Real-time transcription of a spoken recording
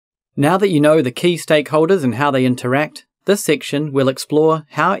Now that you know the key stakeholders and how they interact, this section will explore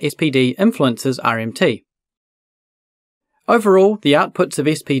how SPD influences RMT. Overall, the outputs of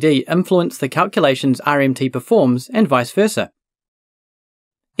SPD influence the calculations RMT performs and vice versa.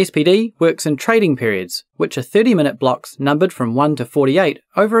 SPD works in trading periods, which are 30-minute blocks numbered from 1 to 48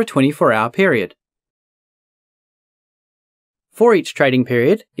 over a 24-hour period. For each trading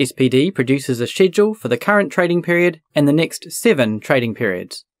period, SPD produces a schedule for the current trading period and the next 7 trading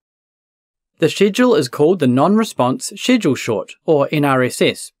periods. The schedule is called the Non-Response Schedule Short, or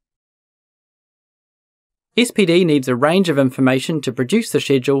NRSS. SPD needs a range of information to produce the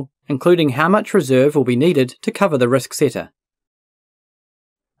schedule, including how much reserve will be needed to cover the risk setter.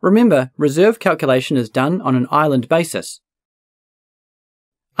 Remember, reserve calculation is done on an island basis.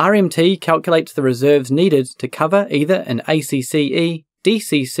 RMT calculates the reserves needed to cover either an ACCE,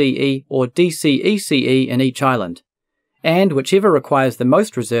 DCCE, or DCECE in each island, and whichever requires the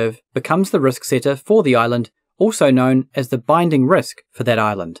most reserve becomes the risk setter for the island, also known as the binding risk for that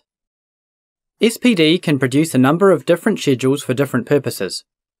island. SPD can produce a number of different schedules for different purposes.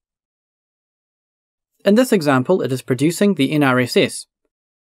 In this example, it is producing the NRSS.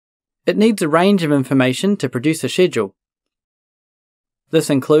 It needs a range of information to produce a schedule.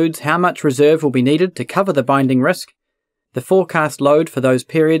 This includes how much reserve will be needed to cover the binding risk, the forecast load for those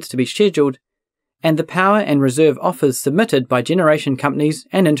periods to be scheduled, and the power and reserve offers submitted by generation companies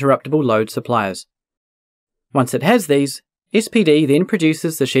and interruptible load suppliers. Once it has these, SPD then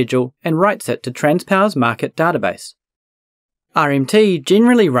produces the schedule and writes it to Transpower's market database. RMT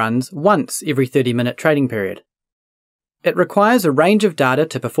generally runs once every 30-minute trading period. It requires a range of data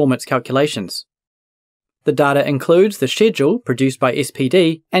to perform its calculations. The data includes the schedule produced by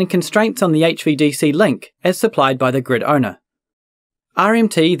SPD and constraints on the HVDC link as supplied by the grid owner.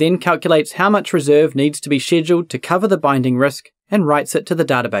 RMT then calculates how much reserve needs to be scheduled to cover the binding risk and writes it to the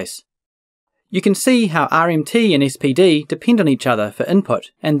database. You can see how RMT and SPD depend on each other for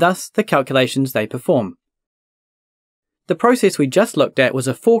input and thus the calculations they perform. The process we just looked at was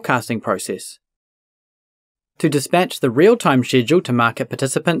a forecasting process. To dispatch the real-time schedule to market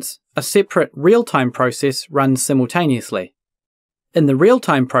participants, a separate real-time process runs simultaneously. In the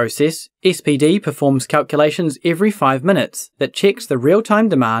real-time process, SPD performs calculations every 5 minutes that checks the real-time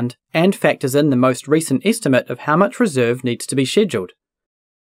demand and factors in the most recent estimate of how much reserve needs to be scheduled.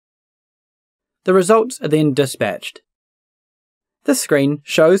 The results are then dispatched. This screen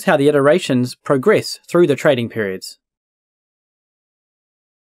shows how the iterations progress through the trading periods.